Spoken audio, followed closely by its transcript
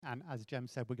And as Jem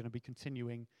said, we're going to be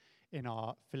continuing in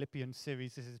our Philippians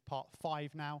series. This is part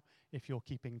 5 now, if you're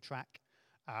keeping track.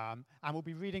 And we'll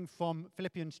be reading from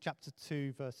Philippians chapter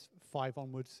 2, verse 5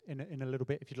 onwards in a little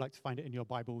bit, if you'd like to find it in your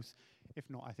Bibles. If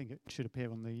not, I think it should appear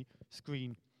on the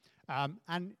screen.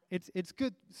 And it's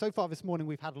good. So far this morning,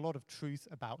 we've had a lot of truth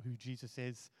about who Jesus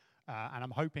is. And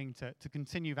I'm hoping to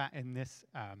continue that in this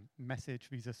message.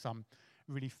 These are some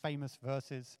really famous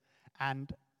verses.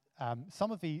 And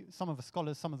some of the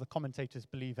scholars, some of the commentators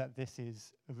believe that this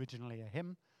is originally a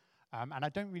hymn. And I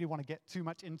don't really want to get too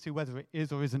much into whether it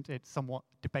is or isn't. It's somewhat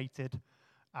debated.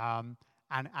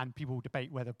 And people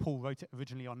debate whether Paul wrote it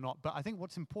originally or not. But I think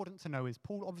what's important to know is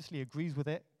Paul obviously agrees with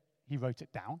it. He wrote it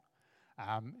down.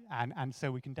 And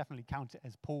so we can definitely count it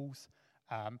as Paul's.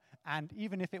 And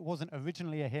even if it wasn't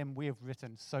originally a hymn, we have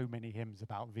written so many hymns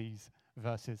about these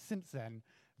verses since then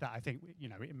that I think,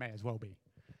 it may as well be.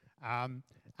 And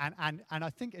I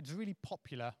think it's really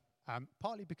popular,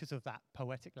 partly because of that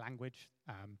poetic language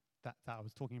that I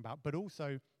was talking about, but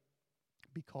also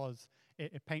because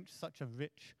it paints such a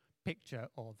rich picture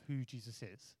of who Jesus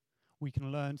is. We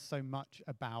can learn so much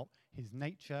about his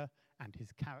nature and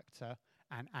his character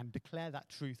and declare that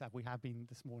truth as we have been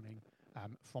this morning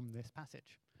from this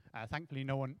passage. Thankfully,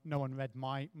 no one read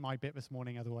my bit this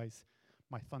morning, otherwise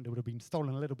my thunder would have been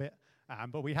stolen a little bit.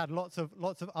 But we had lots of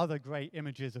other great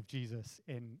images of Jesus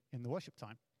in the worship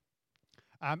time.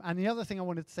 And the other thing I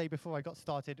wanted to say before I got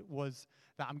started was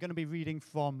that I'm going to be reading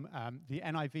from the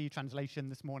NIV translation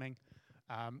this morning.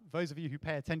 Those of you who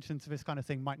pay attention to this kind of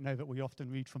thing might know that we often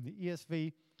read from the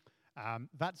ESV.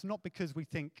 That's not because we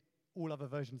think all other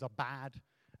versions are bad.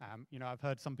 I've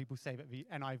heard some people say that the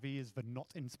NIV is the not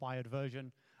inspired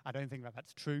version. I don't think that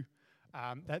that's true.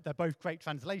 They're both great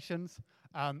translations.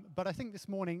 But I think this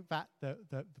morning that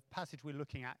the passage we're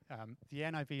looking at, the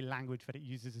NIV language that it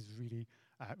uses is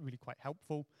really quite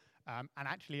helpful. And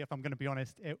actually, if I'm going to be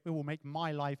honest, it will make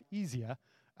my life easier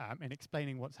in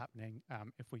explaining what's happening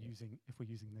if we're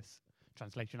using this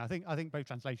translation. I think both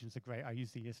translations are great. I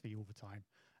use the ESV all the time.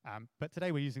 But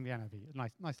today we're using the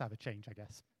NIV. Nice to have a change, I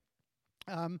guess.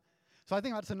 So I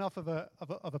think that's enough of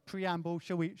a preamble.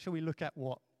 Shall we look at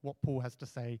what Paul has to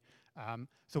say?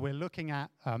 So we're looking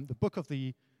at the book of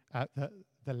the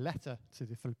letter to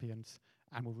the Philippians,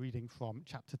 and we're reading from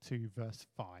chapter 2, verse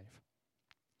 5.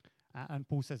 And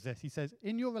Paul says this. He says,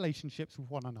 "In your relationships with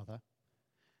one another,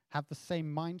 have the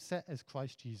same mindset as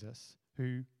Christ Jesus,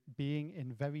 who, being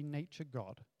in very nature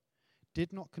God,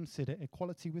 did not consider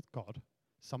equality with God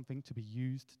something to be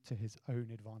used to his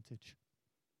own advantage.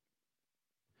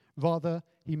 Rather,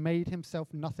 he made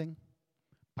himself nothing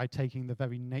by taking the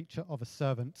very nature of a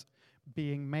servant,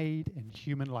 being made in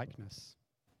human likeness,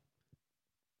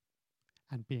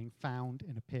 and being found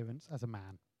in appearance as a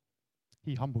man.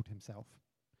 He humbled himself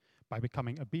by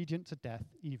becoming obedient to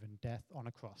death, even death on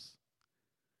a cross.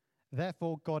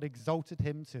 Therefore, God exalted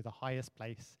him to the highest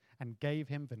place and gave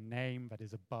him the name that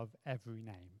is above every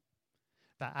name,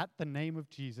 that at the name of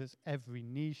Jesus every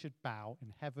knee should bow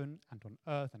in heaven and on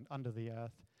earth and under the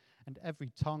earth, and every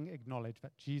tongue acknowledge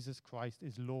that Jesus Christ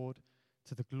is Lord,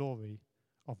 to the glory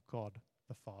of God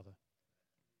the Father."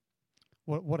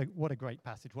 What a great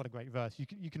passage, what a great verse.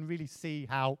 You can really see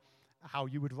how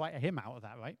you would write a hymn out of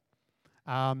that, right?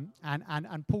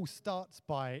 And Paul starts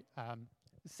by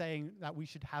saying that we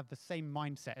should have the same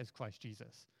mindset as Christ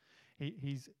Jesus.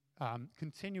 He's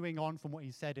continuing on from what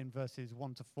he said in verses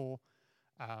 1 to 4,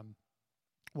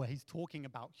 where he's talking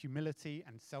about humility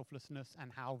and selflessness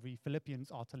and how the Philippians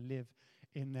are to live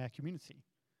in their community.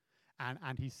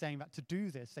 And he's saying that to do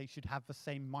this, they should have the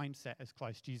same mindset as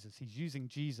Christ Jesus. He's using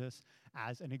Jesus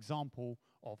as an example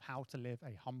of how to live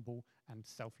a humble and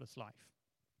selfless life.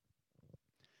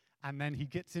 And then he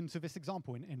gets into this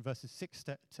example in verses 6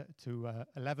 to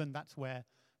 11. That's where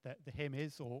the hymn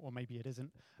is, or maybe it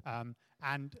isn't.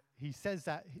 And he says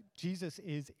that Jesus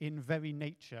is in very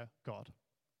nature God.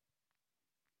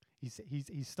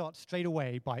 He starts straight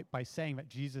away by saying that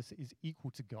Jesus is equal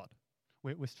to God.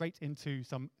 We're straight into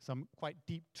some quite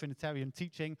deep Trinitarian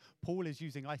teaching. Paul is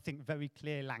using, I think, very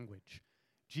clear language.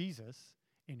 Jesus,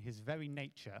 in his very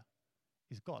nature,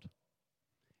 is God.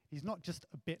 He's not just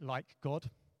a bit like God.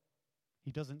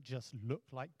 He doesn't just look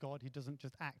like God. He doesn't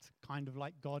just act kind of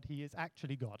like God. He is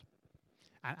actually God.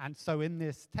 And so in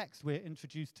this text, we're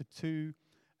introduced to two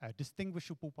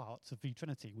distinguishable parts of the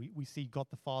Trinity. We see God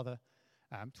the Father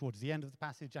towards the end of the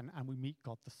passage, and we meet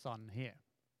God the Son here.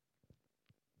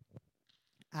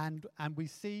 And we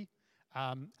see,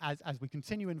 as we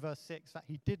continue in verse 6, that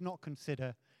he did not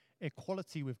consider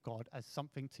equality with God as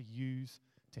something to use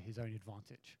to his own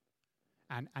advantage.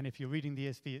 And if you're reading the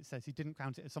ESV, it says he didn't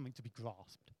count it as something to be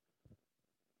grasped.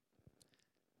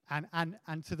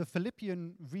 And to the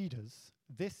Philippian readers,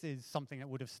 this is something that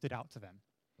would have stood out to them.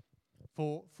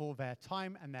 For their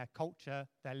time and their culture,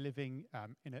 they're living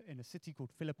in a city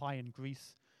called Philippi in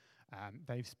Greece.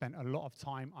 They've spent a lot of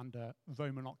time under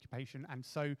Roman occupation, and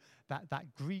so that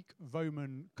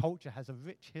Greek-Roman culture has a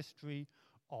rich history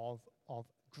of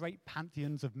great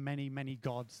pantheons of many, many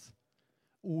gods,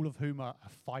 all of whom are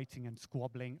fighting and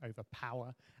squabbling over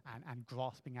power and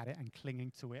grasping at it and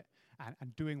clinging to it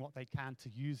and doing what they can to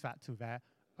use that to their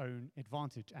own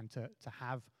advantage and to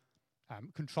have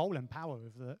control and power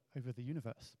over the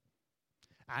universe.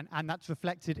 And that's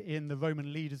reflected in the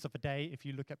Roman leaders of the day. If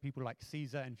you look at people like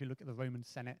Caesar and if you look at the Roman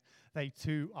Senate, they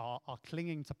too are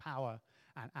clinging to power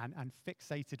and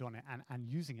fixated on it and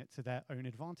using it to their own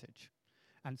advantage.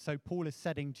 And so Paul is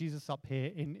setting Jesus up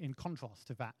here in contrast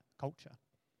to that culture,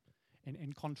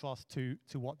 in contrast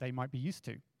to what they might be used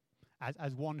to,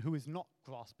 as one who is not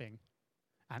grasping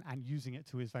and using it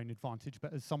to his own advantage,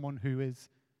 but as someone who is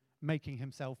making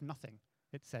himself nothing,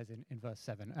 it says in verse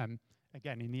 7.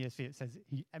 Again, in the ESV, it says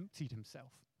he emptied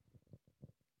himself.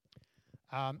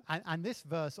 And this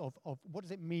verse of what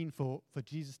does it mean for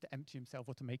Jesus to empty himself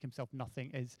or to make himself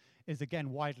nothing is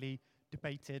again widely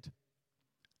debated.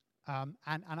 And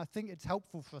I think it's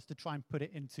helpful for us to try and put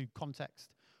it into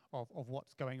context of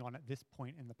what's going on at this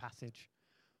point in the passage.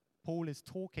 Paul is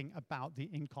talking about the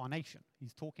incarnation.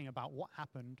 He's talking about what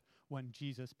happened when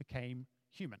Jesus became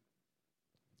human.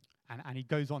 And he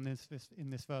goes on in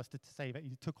this verse to say that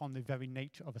he took on the very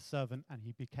nature of a servant and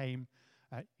he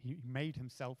made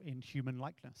himself in human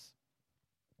likeness.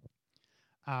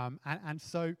 And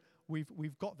so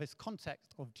we've got this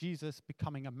context of Jesus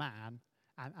becoming a man,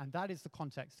 and that is the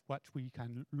context which we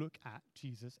can look at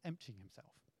Jesus emptying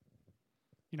himself.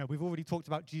 You know, we've already talked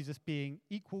about Jesus being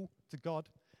equal to God,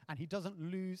 and he doesn't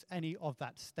lose any of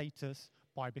that status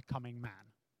by becoming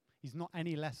man. He's not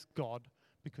any less God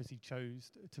because he chose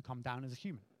to come down as a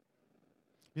human.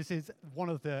 This is one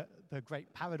of the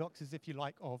great paradoxes, if you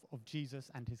like, of Jesus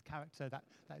and his character that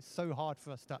is so hard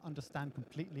for us to understand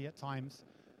completely at times.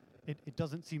 It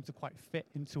doesn't seem to quite fit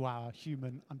into our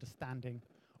human understanding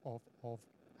of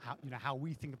how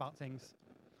we think about things.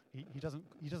 He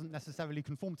doesn't necessarily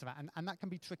conform to that, and that can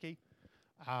be tricky.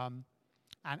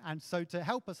 And so to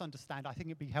help us understand, I think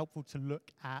it'd be helpful to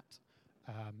look at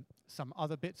some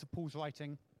other bits of Paul's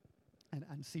writing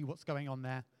and see what's going on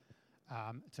there,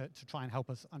 to try and help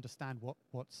us understand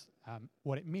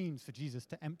what it means for Jesus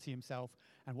to empty himself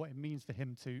and what it means for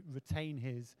him to retain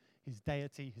his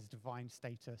deity, his divine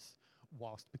status,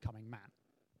 whilst becoming man.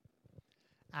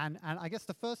 And I guess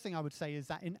the first thing I would say is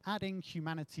that in adding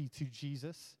humanity to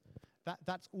Jesus,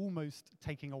 that's almost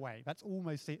taking away. That's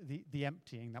almost the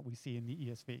emptying that we see in the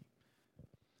ESV.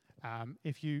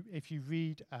 If you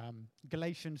read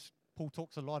Galatians, Paul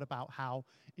talks a lot about how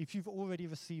if you've already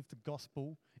received the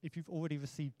gospel, if you've already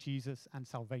received Jesus and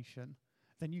salvation,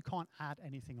 then you can't add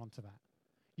anything onto that.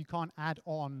 You can't add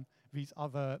on these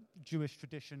other Jewish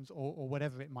traditions or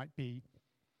whatever it might be.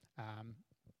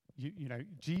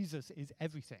 Jesus is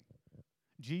everything.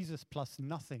 Jesus plus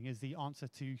nothing is the answer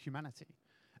to humanity.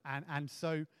 And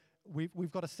so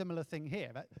we've got a similar thing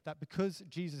here, that because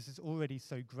Jesus is already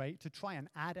so great, to try and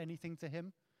add anything to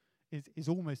him is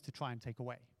almost to try and take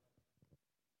away.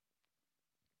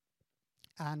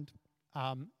 And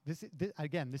this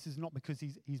is not because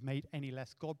he's made any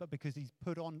less God, but because he's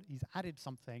added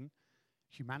something,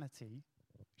 humanity,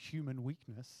 human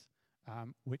weakness,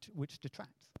 which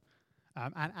detracts.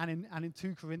 And in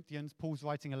 2 Corinthians, Paul's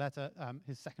writing a letter,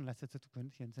 his second letter to the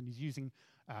Corinthians, and he's using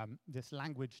this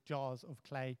language, jars of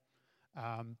clay.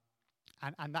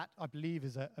 And that, I believe,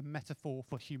 is a metaphor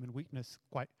for human weakness,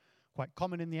 quite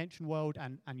common in the ancient world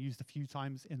and used a few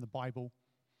times in the Bible.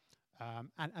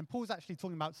 And Paul's actually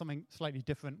talking about something slightly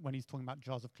different when he's talking about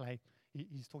jars of clay.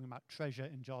 He's talking about treasure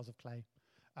in jars of clay.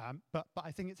 But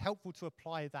I think it's helpful to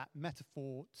apply that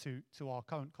metaphor to our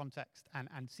current context and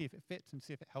see if it fits and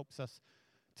see if it helps us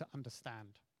to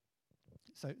understand.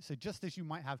 So just as you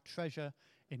might have treasure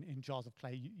in jars of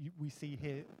clay, we see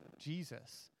here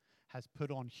Jesus has put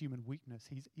on human weakness.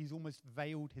 He's almost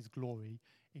veiled his glory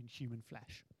in human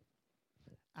flesh.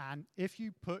 And if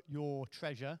you put your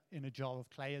treasure in a jar of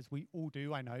clay, as we all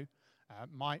do, I know,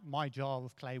 my jar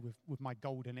of clay with my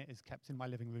gold in it is kept in my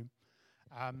living room.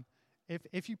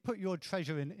 If you put your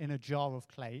treasure in a jar of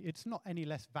clay, it's not any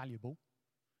less valuable.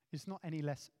 It's not any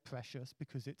less precious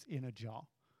because it's in a jar.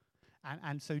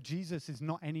 And so Jesus is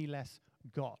not any less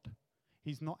God.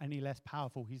 He's not any less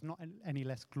powerful. He's not any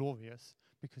less glorious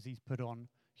because he's put on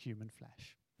human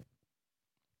flesh.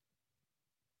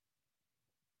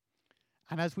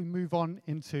 And as we move on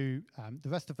into the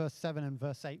rest of verse 7 and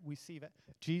verse 8, we see that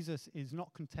Jesus is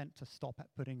not content to stop at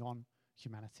putting on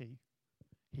humanity.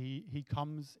 He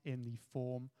comes in the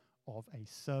form of a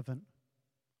servant,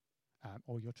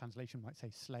 or your translation might say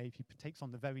slave. He takes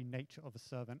on the very nature of a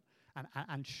servant.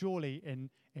 And surely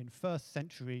in first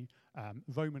century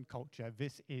Roman culture,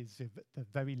 this is the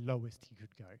very lowest he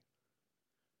could go.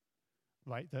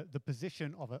 Right, the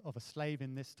position of a slave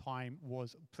in this time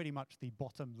was pretty much the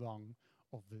bottom rung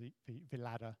of the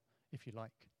ladder, if you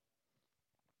like.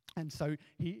 And so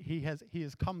he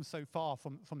has come so far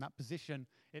from that position,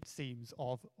 it seems,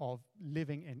 of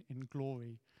living in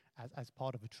glory as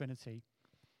part of a Trinity.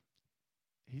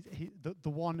 The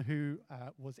one who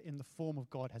was in the form of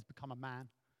God has become a man.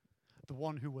 The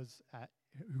one who was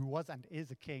and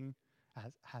is a king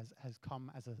has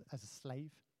come as a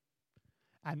slave.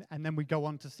 And then we go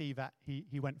on to see that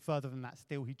he went further than that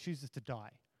still. He chooses to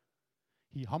die.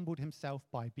 He humbled himself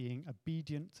by being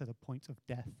obedient to the point of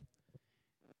death,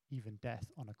 even death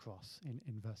on a cross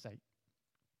in verse 8.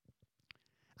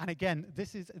 And again,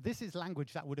 this is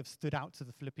language that would have stood out to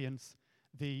the Philippians.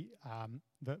 The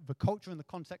culture and the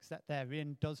context that they're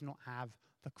in does not have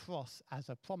the cross as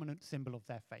a prominent symbol of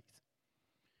their faith.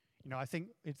 I think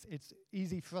it's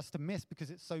easy for us to miss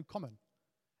because it's so common.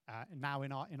 Now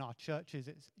in our churches,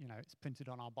 it's printed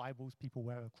on our Bibles. People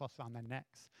wear a cross around their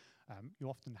necks. You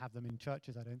often have them in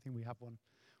churches. I don't think we have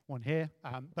one here.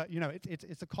 But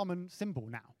it's a common symbol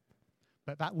now.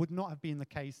 But that would not have been the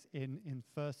case in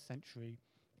first century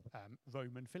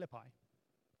Roman Philippi.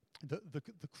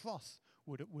 The cross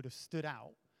would have stood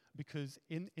out because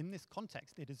in this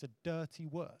context, it is a dirty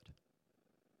word.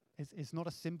 It's not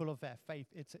a symbol of their faith.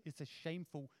 It's a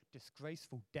shameful,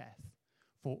 disgraceful death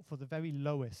for the very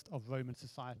lowest of Roman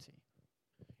society.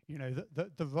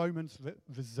 The Romans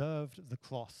reserved the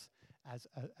cross as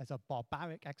a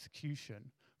barbaric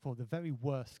execution for the very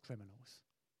worst criminals,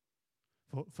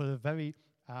 for the very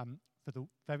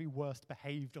worst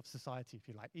behaved of society, if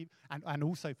you like, and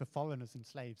also for foreigners and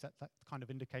slaves. That kind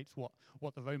of indicates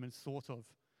what the Romans thought of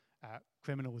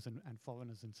criminals and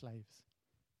foreigners and slaves.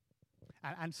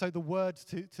 And so the word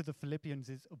to the Philippians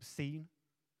is obscene,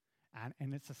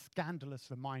 and it's a scandalous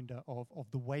reminder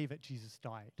of the way that Jesus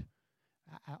died,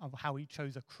 of how he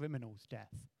chose a criminal's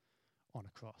death on a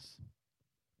cross.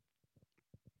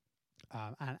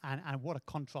 And what a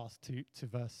contrast to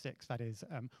verse 6, that is,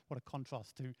 what a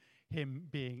contrast to him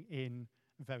being in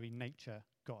very nature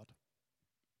God.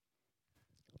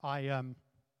 I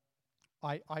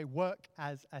work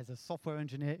as a software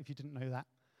engineer, if you didn't know that,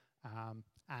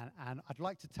 and I'd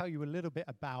like to tell you a little bit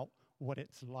about what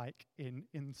it's like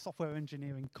in software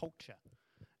engineering culture,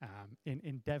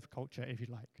 in dev culture, if you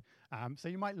like. So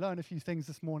you might learn a few things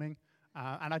this morning.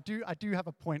 And I do have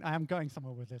a point. I am going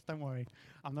somewhere with this. Don't worry.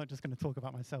 I'm not just going to talk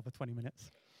about myself for 20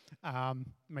 minutes.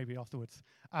 Maybe afterwards.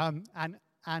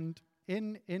 And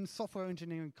in software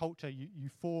engineering culture, you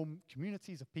form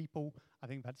communities of people. I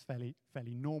think that's fairly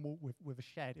normal with a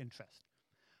shared interest.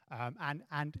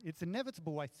 And it's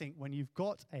inevitable, I think, when you've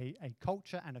got a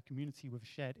culture and a community with a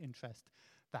shared interest,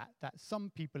 that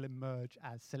some people emerge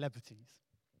as celebrities.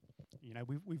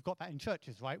 We've got that in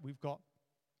churches, right?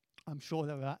 I'm sure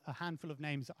there are a handful of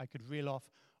names that I could reel off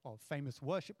of famous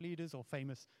worship leaders or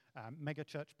famous mega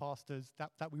church pastors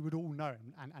that we would all know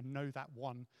and know that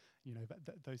one,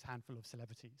 those handful of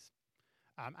celebrities.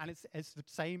 And it's the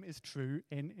same is true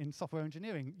in software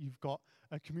engineering. You've got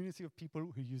a community of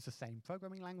people who use the same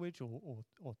programming language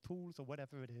or tools or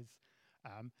whatever it is.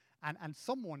 And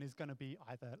someone is going to be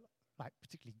either like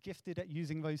particularly gifted at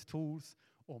using those tools,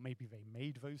 or maybe they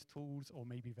made those tools, or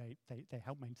maybe they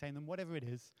help maintain them, whatever it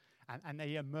is, and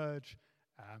they emerge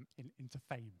into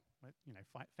fame.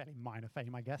 Fairly minor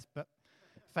fame, I guess, but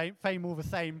fame all the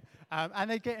same.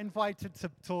 And they get invited to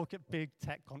talk at big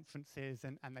tech conferences,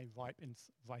 and they write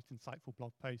insightful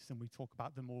blog posts, and we talk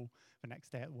about them all the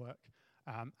next day at work.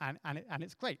 And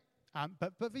it's great.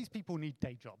 But these people need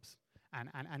day jobs,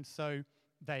 and so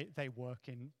they work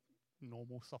in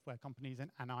normal software companies,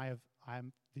 and I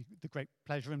am the great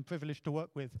pleasure and privilege to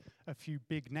work with a few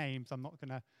big names. I'm not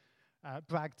going to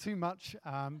brag too much,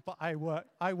 but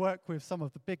I work with some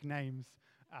of the big names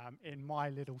in my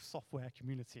little software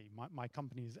community. My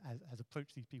company has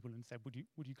approached these people and said,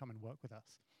 would you come and work with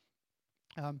us?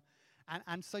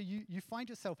 And so you find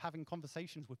yourself having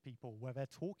conversations with people where they're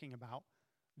talking about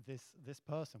this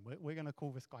person. We're going to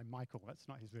call this guy Michael. That's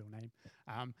not his real name.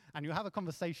 And you have a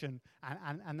conversation,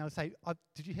 and they'll say,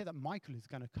 did you hear that Michael is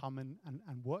going to come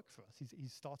and work for us?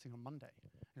 He's starting on Monday.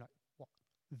 You're like, what?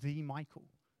 The Michael?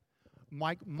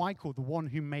 Michael, the one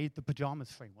who made the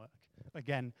pajamas framework.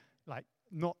 Again, like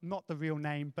not the real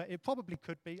name, but it probably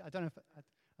could be. I don't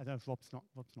know if Rob's not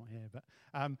here, but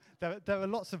there are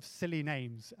lots of silly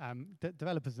names.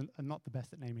 Developers are not the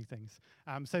best at naming things.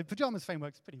 So Pajamas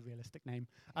Framework's a pretty realistic name.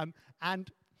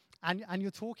 And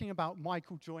you're talking about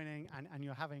Michael joining, and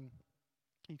you're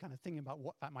kind of thinking about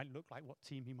what that might look like, what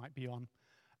team he might be on.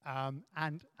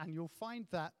 And you'll find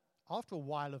that after a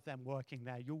while of them working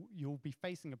there, you'll be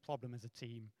facing a problem as a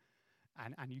team,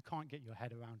 and you can't get your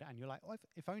head around it. And you're like, oh,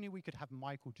 if only we could have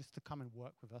Michael just to come and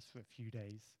work with us for a few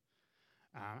days.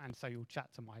 And so you'll chat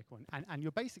to Michael, and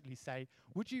you'll basically say,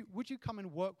 would you come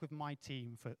and work with my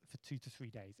team for 2 to 3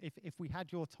 days? If we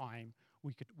had your time,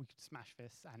 we could smash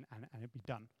this and it'd be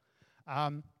done.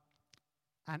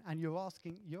 And you're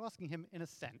asking him in a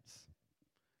sense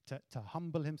to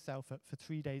humble himself for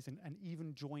 3 days and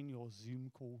even join your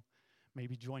Zoom call,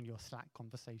 maybe join your Slack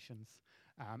conversations,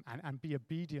 and be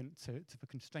obedient to the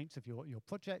constraints of your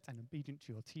project and obedient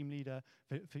to your team leader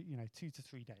for 2 to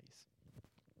 3 days.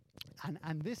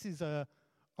 And this is a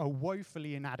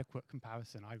woefully inadequate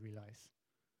comparison, I realize.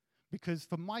 Because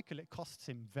for Michael, it costs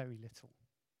him very little.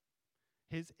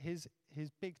 His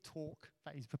big talk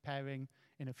that he's preparing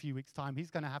in a few weeks' time, he's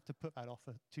going to have to put that off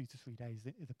for 2 to 3 days,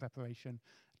 the preparation,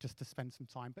 just to spend some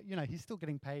time. But, he's still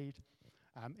getting paid.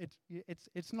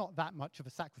 It's not that much of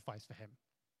a sacrifice for him.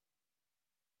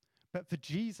 But for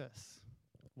Jesus,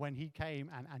 when he came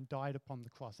and died upon the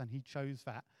cross, and he chose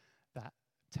that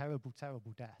terrible,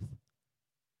 terrible death,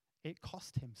 it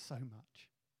cost him so much.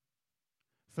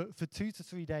 For 2 to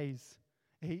 3 days,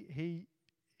 he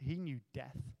knew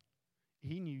death.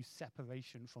 He knew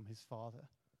separation from his Father.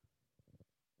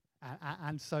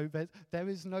 And so there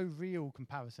is no real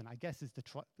comparison, I guess, is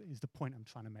the point I'm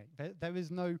trying to make. There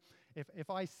is no, if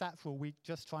I sat for a week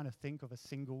just trying to think of a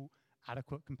single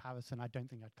adequate comparison, I don't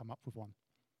think I'd come up with one.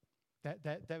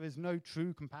 There is no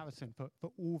true comparison for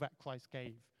all that Christ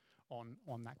gave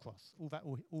on that cross, all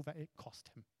that it cost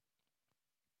him.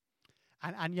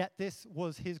 And yet this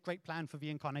was his great plan for the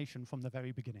incarnation from the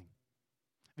very beginning.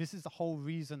 This is the whole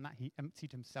reason that he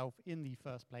emptied himself in the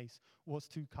first place, was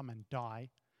to come and die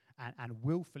and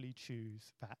willfully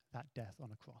choose that death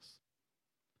on a cross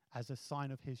as a sign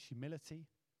of his humility,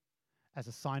 as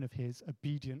a sign of his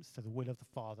obedience to the will of the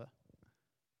Father.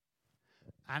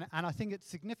 And I think it's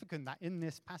significant that in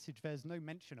this passage there's no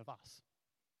mention of us.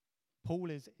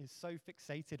 Paul is so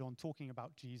fixated on talking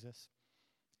about Jesus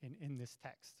in this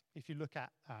text. If you look at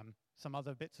some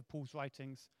other bits of Paul's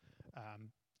writings,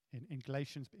 in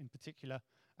Galatians in particular,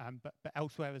 but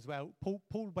elsewhere as well,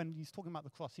 Paul, when he's talking about the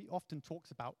cross, he often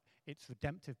talks about its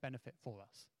redemptive benefit for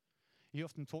us. He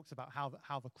often talks about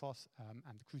how the cross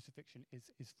and the crucifixion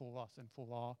is for us and for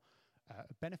our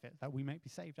benefit, that we may be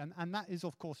saved. And that is,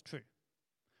 of course, true.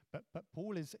 But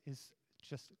Paul is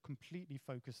just completely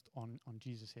focused on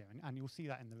Jesus here. And you'll see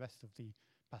that in the rest of the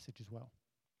passage as well.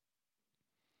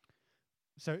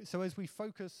 So as we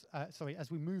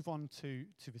as we move on to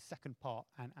the second part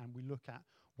and we look at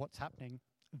what's happening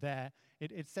there,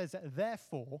 it says that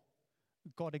therefore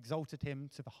God exalted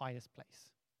him to the highest place.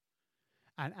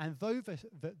 And though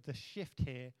the shift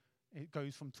here, it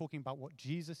goes from talking about what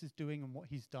Jesus is doing and what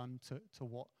he's done to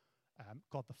what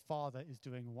God the Father is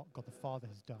doing and what God the Father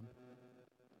has done.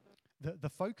 The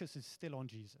focus is still on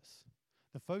Jesus.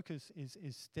 The focus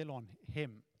is still on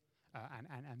him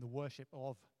and the worship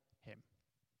of him.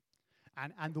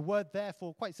 And the word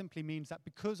therefore quite simply means that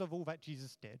because of all that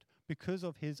Jesus did, because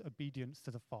of his obedience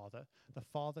to the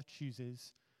Father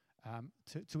chooses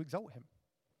to exalt him.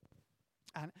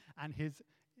 And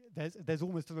there's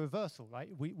almost a reversal, right?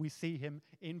 We see him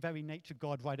in very nature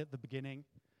God right at the beginning,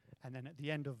 and then at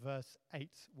the end of verse 8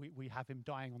 we have him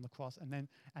dying on the cross, and then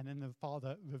the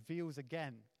Father reveals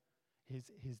again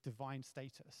his divine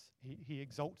status. He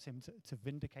exalts him to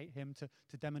vindicate him,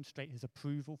 to demonstrate his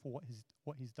approval for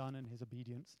what he's done and his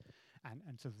obedience,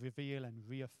 and to reveal and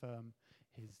reaffirm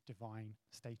his divine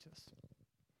status.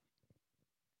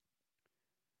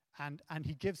 And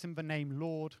he gives him the name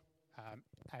Lord,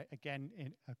 again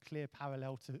in a clear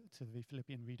parallel to the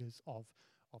Philippian readers of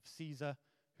Caesar,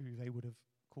 who they would have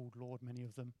called Lord, many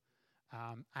of them.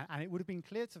 And it would have been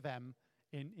clear to them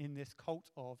in this cult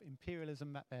of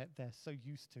imperialism that they're so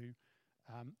used to,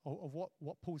 of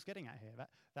what Paul's getting at here,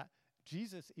 that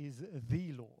Jesus is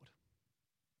the Lord.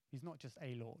 He's not just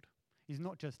a Lord. He's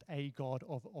not just a God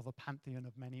of a pantheon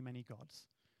of many, many gods.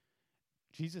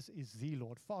 Jesus is the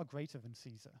Lord, far greater than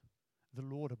Caesar, the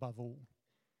Lord above all.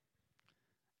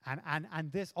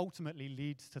 And this ultimately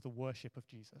leads to the worship of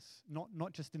Jesus,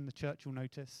 not just in the church, you'll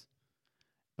notice,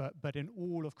 but in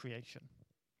all of creation.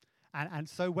 And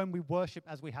so when we worship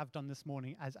as we have done this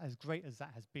morning, as great as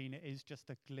that has been, it is just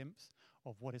a glimpse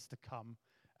of what is to come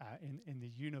in the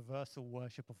universal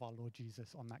worship of our Lord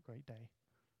Jesus on that great day,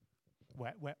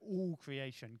 where all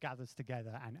creation gathers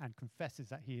together and confesses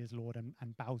that he is Lord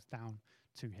and bows down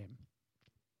to him.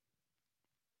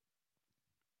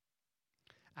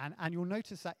 And you'll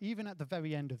notice that even at the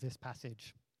very end of this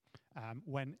passage,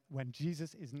 when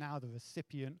Jesus is now the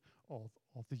recipient of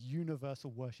the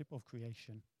universal worship of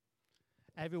creation,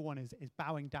 everyone is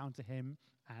bowing down to him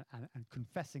and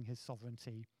confessing his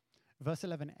sovereignty. Verse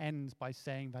 11 ends by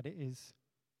saying that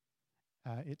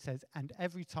it says, and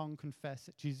every tongue confess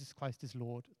that Jesus Christ is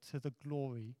Lord to the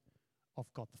glory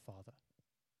of God the Father.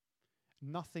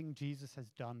 Nothing Jesus has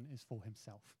done is for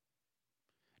himself.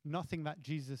 Nothing that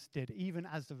Jesus did, even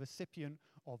as the recipient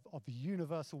of the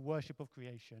universal worship of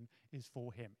creation, is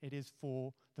for him. It is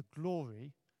for the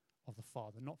glory of the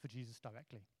Father, not for Jesus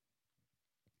directly.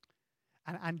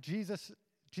 And Jesus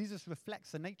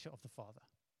reflects the nature of the Father.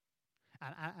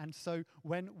 And so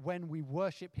when we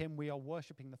worship him, we are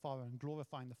worshiping the Father and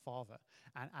glorifying the Father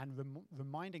and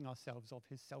reminding ourselves of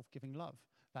his self-giving love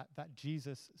that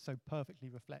Jesus so perfectly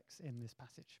reflects in this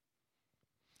passage.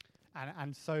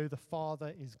 And so the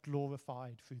Father is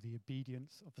glorified through the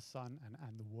obedience of the Son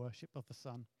and the worship of the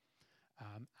Son.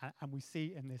 And we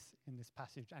see in this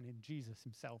passage and in Jesus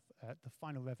himself the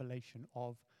final revelation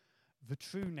of the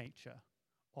true nature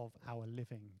of our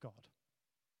living God.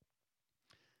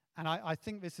 And I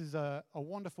think this is a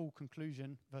wonderful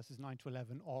conclusion, verses 9 to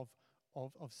 11, of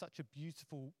such a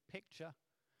beautiful picture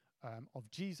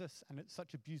of Jesus, and it's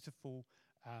such a beautiful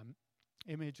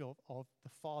image of the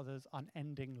Father's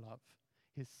unending love,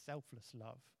 his selfless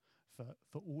love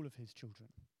for all of his children.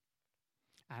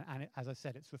 And as I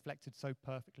said, it's reflected so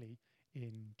perfectly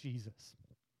in Jesus.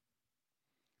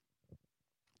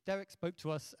 Derek spoke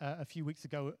to us a few weeks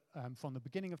ago from the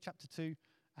beginning of chapter 2.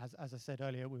 As I said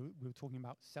earlier, we were talking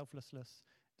about selflessness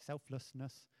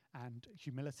and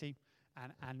humility.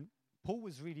 And Paul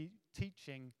was really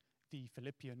teaching the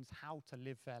Philippians how to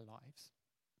live their lives.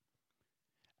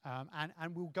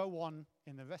 And we'll go on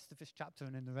in the rest of this chapter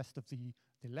and in the rest of the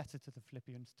letter to the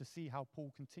Philippians to see how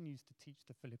Paul continues to teach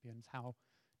the Philippians how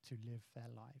to live their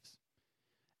lives.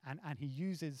 And he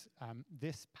uses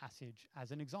this passage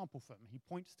as an example for them. He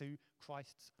points to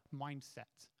Christ's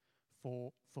mindset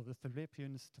for the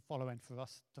Philippians to follow and for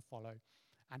us to follow.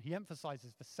 And he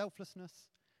emphasizes the selflessness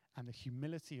and the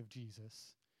humility of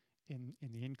Jesus in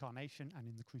the incarnation and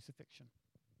in the crucifixion.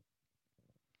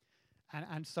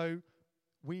 And so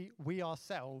we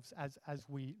ourselves, as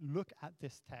we look at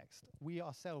this text, we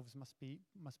ourselves must be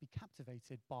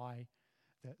captivated by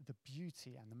the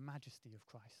beauty and the majesty of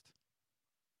Christ.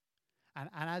 And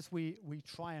as we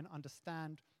try and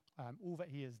understand all that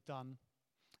he has done,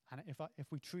 and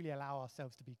if we truly allow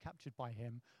ourselves to be captured by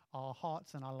him, our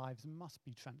hearts and our lives must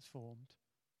be transformed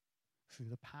through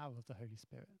the power of the Holy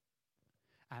Spirit.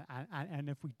 And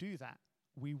if we do that,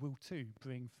 we will too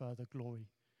bring further glory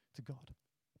to God.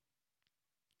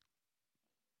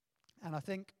 And I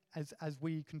think as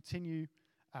we continue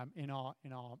in our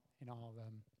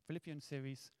Philippians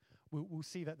series, we'll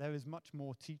see that there is much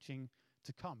more teaching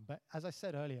to come. But as I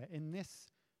said earlier, in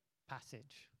this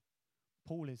passage,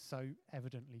 Paul is so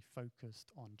evidently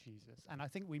focused on Jesus. And I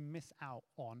think we miss out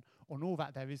on all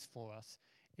that there is for us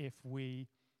if we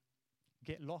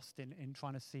get lost in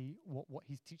trying to see what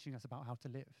he's teaching us about how to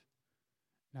live.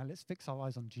 Now let's fix our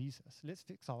eyes on Jesus. Let's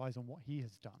fix our eyes on what he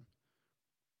has done.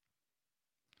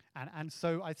 And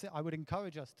so I would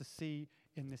encourage us to see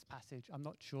in this passage, I'm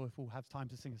not sure if we'll have time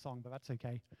to sing a song, but that's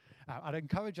okay. I'd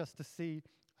encourage us to see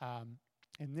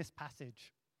in this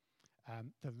passage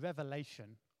the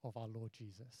revelation of our Lord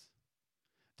Jesus,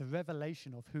 the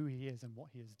revelation of who he is and what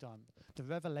he has done, the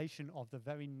revelation of the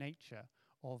very nature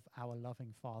of our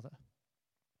loving Father.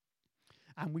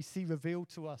 And we see revealed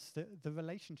to us the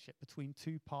relationship between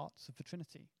two parts of the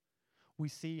Trinity. We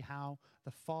see how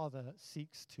the Father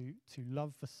seeks to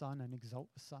love the Son and exalt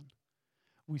the Son.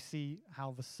 We see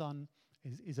how the Son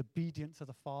is obedient to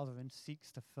the Father and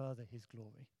seeks to further his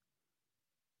glory.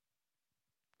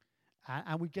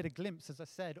 And we get a glimpse, as I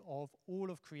said, of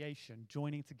all of creation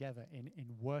joining together in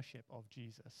worship of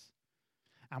Jesus.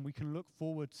 And we can look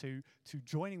forward to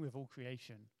joining with all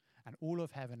creation and all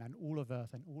of heaven and all of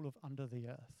earth and all of under the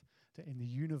earth in the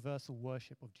universal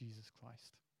worship of Jesus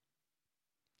Christ.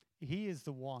 He is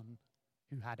the one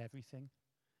who had everything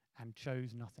and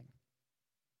chose nothing.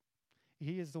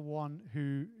 He is the one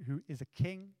who is a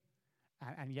king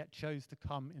and yet chose to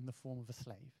come in the form of a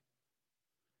slave.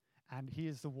 And he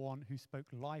is the one who spoke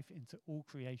life into all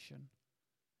creation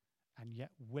and yet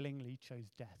willingly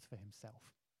chose death for himself.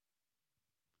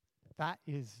 That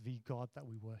is the God that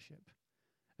we worship.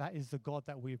 That is the God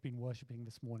that we have been worshipping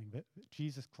this morning, that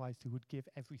Jesus Christ, who would give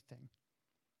everything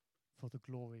for the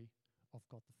glory of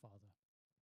God the Father.